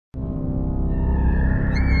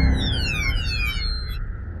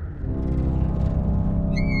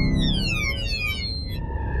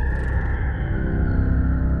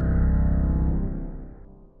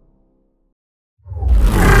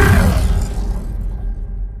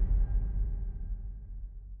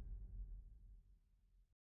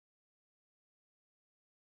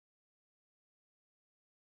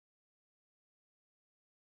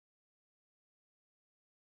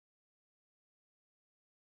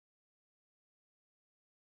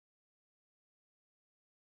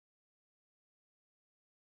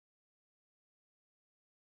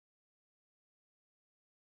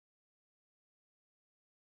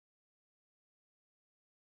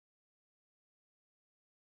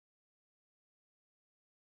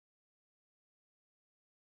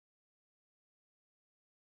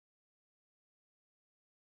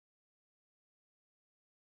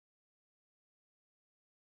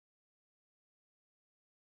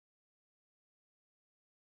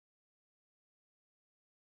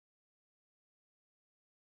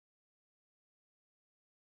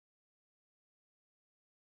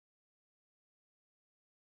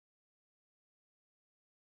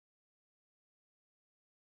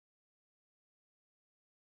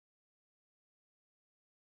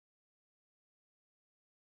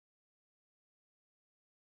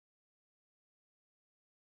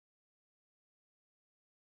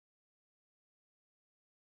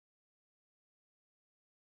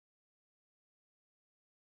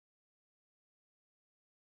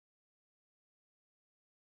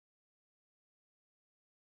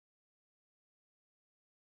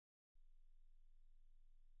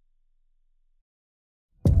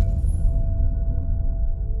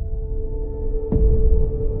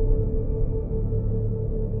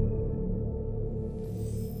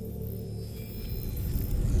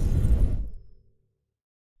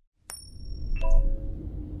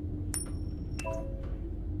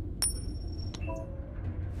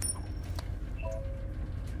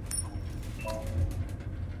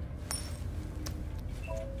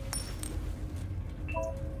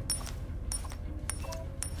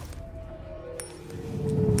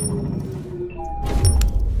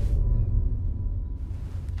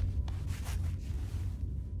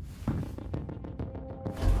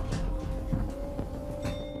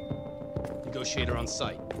negotiator on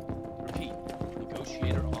site. Repeat,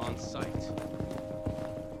 negotiator on site.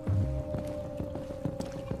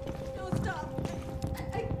 No, stop.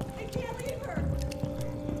 I can't leave her.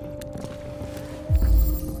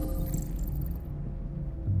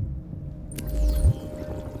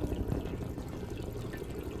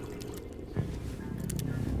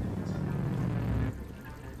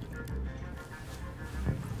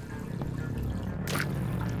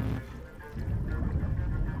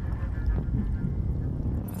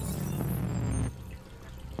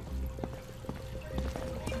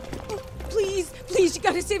 Please, you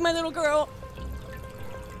gotta save my little girl.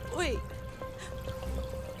 Wait.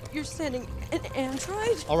 You're sending an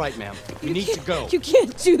android? All right, ma'am. We need to go. You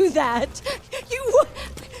can't do that.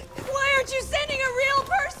 Why aren't you sending a real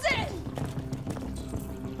person?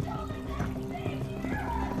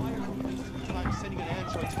 Why are you wasting your time sending an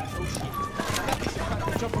android to negotiate? That means you're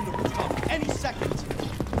trying to jump from the rooftop any second.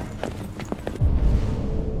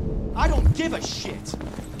 I don't give a shit.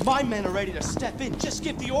 My men are ready to step in. Just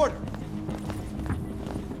give the order.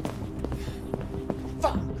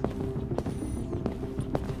 Fuck.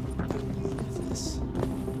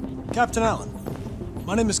 Captain Allen,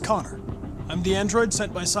 my name is Connor. I'm the android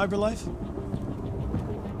sent by CyberLife.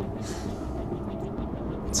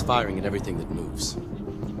 It's firing at everything that moves.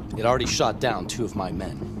 It already shot down 2 of my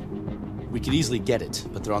men. We could easily get it,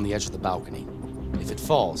 but they're on the edge of the balcony. If it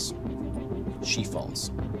falls, she falls.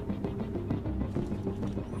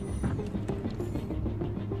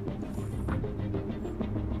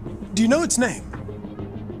 Do you know its name?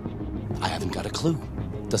 I haven't got a clue.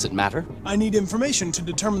 Does it matter? I need information to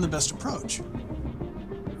determine the best approach.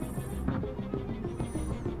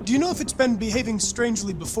 Do you know if it's been behaving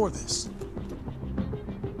strangely before this?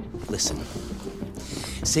 Listen,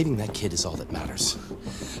 saving that kid is all that matters.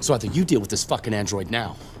 So either you deal with this fucking android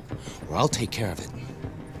now, or I'll take care of it.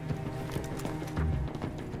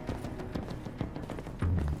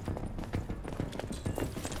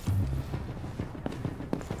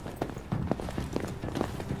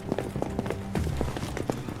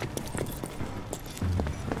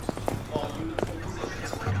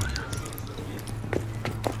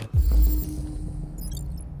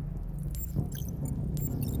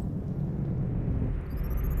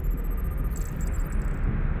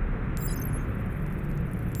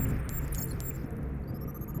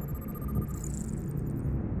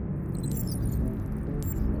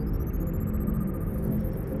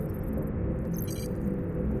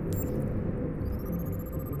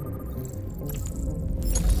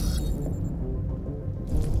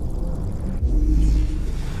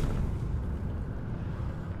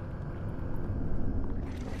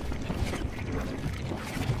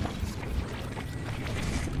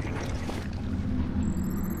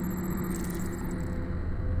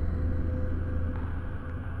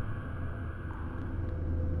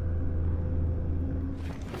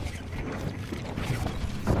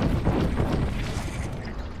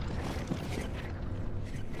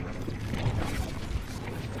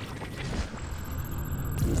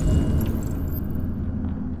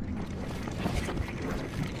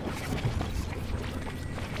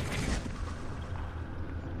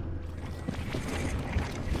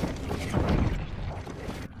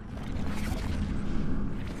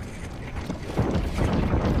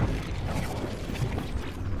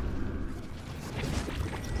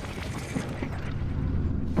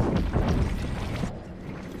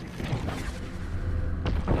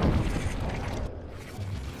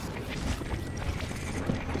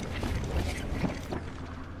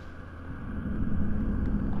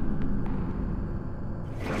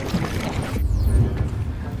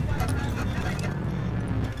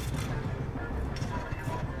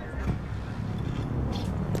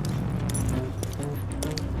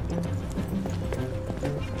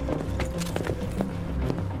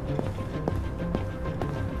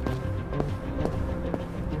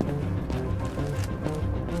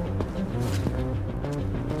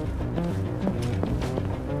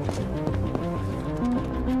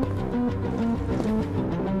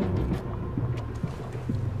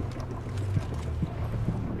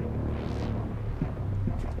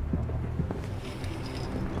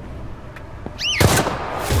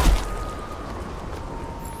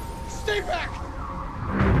 Stay back!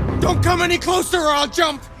 Don't come any closer or I'll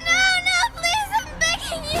jump! No, please, I'm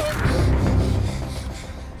begging you!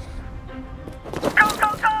 Go!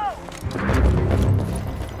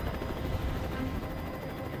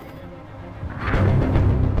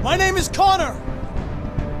 My name is Connor!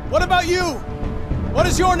 What about you? What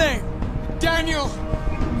is your name? Daniel!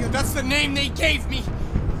 Yeah, that's the name they gave me!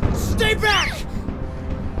 Stay back!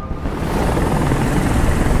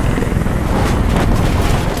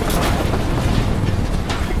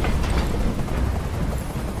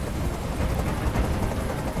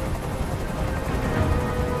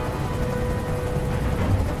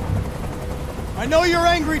 know you're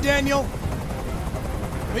angry, Daniel.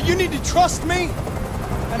 But you need to trust me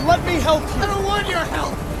and let me help I you. don't want your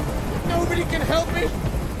help! Nobody can help me!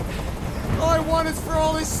 All I want is for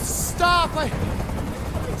all this to stop. I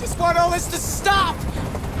just want all this to stop!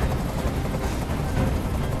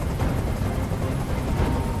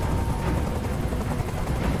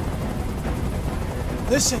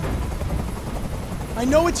 Listen, I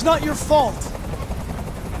know it's not your fault.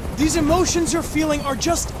 These emotions you're feeling are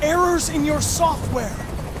just errors in your software.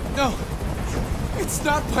 No, it's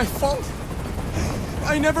not my fault.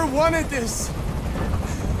 I never wanted this.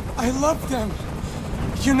 I loved them,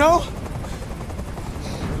 you know?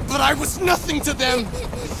 But I was nothing to them.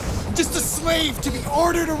 Just a slave to be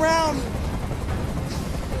ordered around.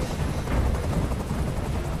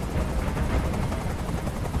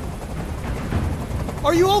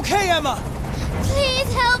 Are you okay, Emma?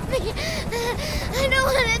 Please help me. I don't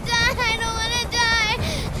want to die. I don't want to die.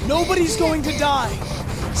 Nobody's going to die.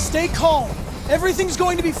 Stay calm. Everything's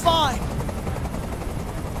going to be fine.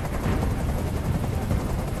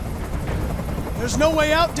 There's no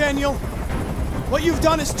way out, Daniel. What you've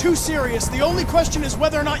done is too serious. The only question is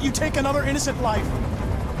whether or not you take another innocent life.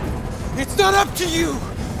 It's not up to you.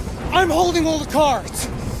 I'm holding all the cards.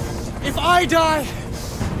 If I die,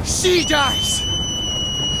 she dies.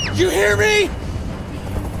 You hear me?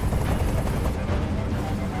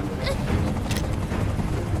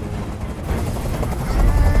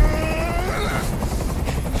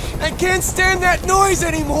 I can't stand that noise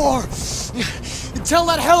anymore! Tell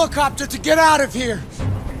that helicopter to get out of here!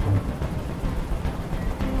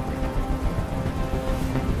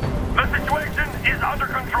 The situation is under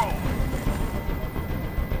control.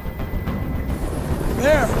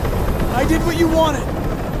 There. I did what you wanted.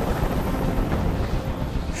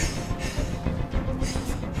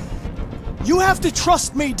 You have to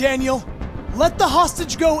trust me, Daniel. Let the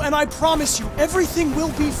hostage go, and I promise you, everything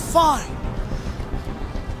will be fine.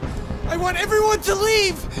 I want everyone to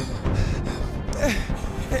leave!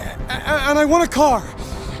 And I want a car.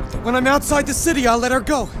 When I'm outside the city, I'll let her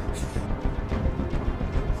go.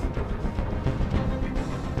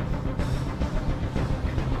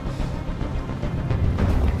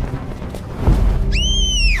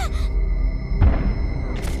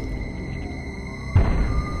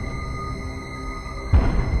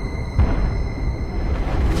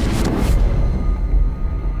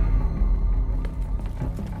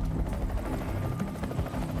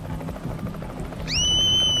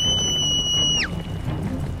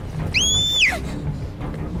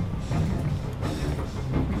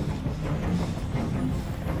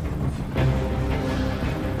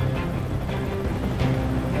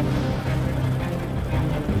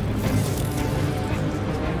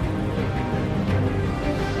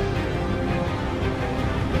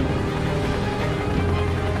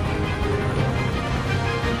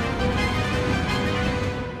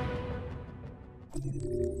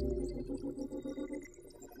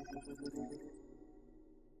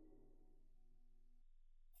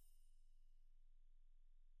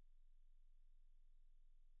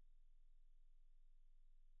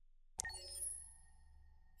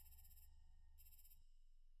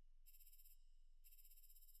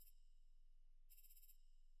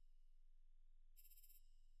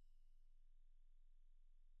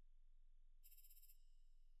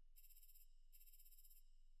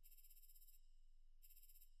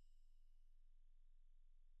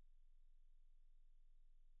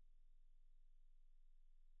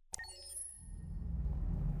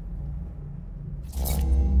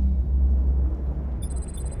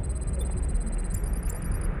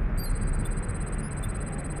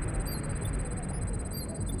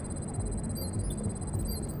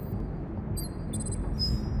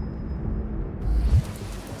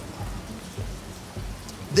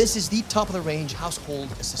 This is the top-of-the-range household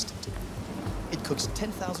assistant. It cooks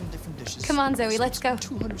 10,000 different dishes. Come on, Zoe, let's go.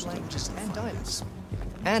 200 languages and dialects.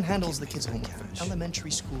 And handles the kids' home from elementary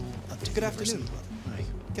school up to good afternoon. Hi.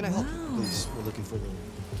 Can I help you? Please, we're looking for the...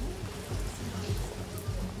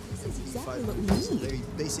 This is exactly what we need. Very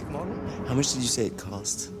basic model. How much did you say it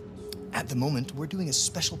cost? At the moment, we're doing a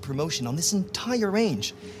special promotion on this entire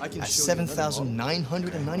range I can at show you another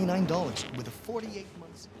 $7,999 with a 48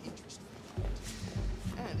 months interest.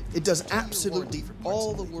 And it does absolutely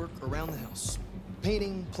all the work around the house.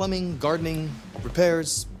 Painting, plumbing, gardening,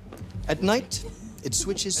 repairs. At night, it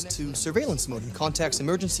switches to surveillance mode and contacts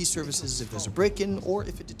emergency services if there's a break-in or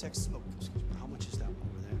if it detects smoke. How much is that one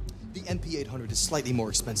over there? The MP800 is slightly more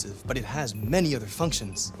expensive, but it has many other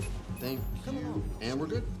functions. Thank you. And we're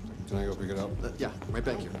good? Can I go pick it up? Yeah, right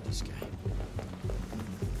back here. This guy.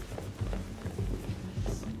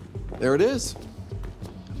 There it is.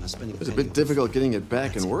 not spending. It was a bit difficult getting it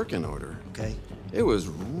back in working order. Okay. It was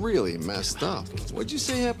really messed up. What'd you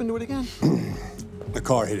say happened to it again? The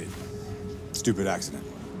car hit it. Stupid accident.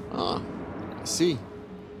 Ah, I see.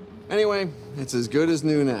 Anyway, it's as good as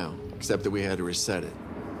new now, except that we had to reset it.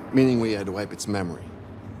 Meaning we had to wipe its memory.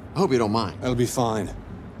 I hope you don't mind. That'll be fine.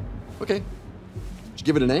 Okay. Did you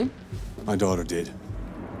give it a name? My daughter did.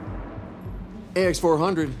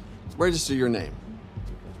 AX400. Register your name.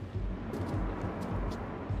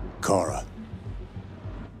 Kara.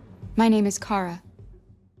 My name is Kara.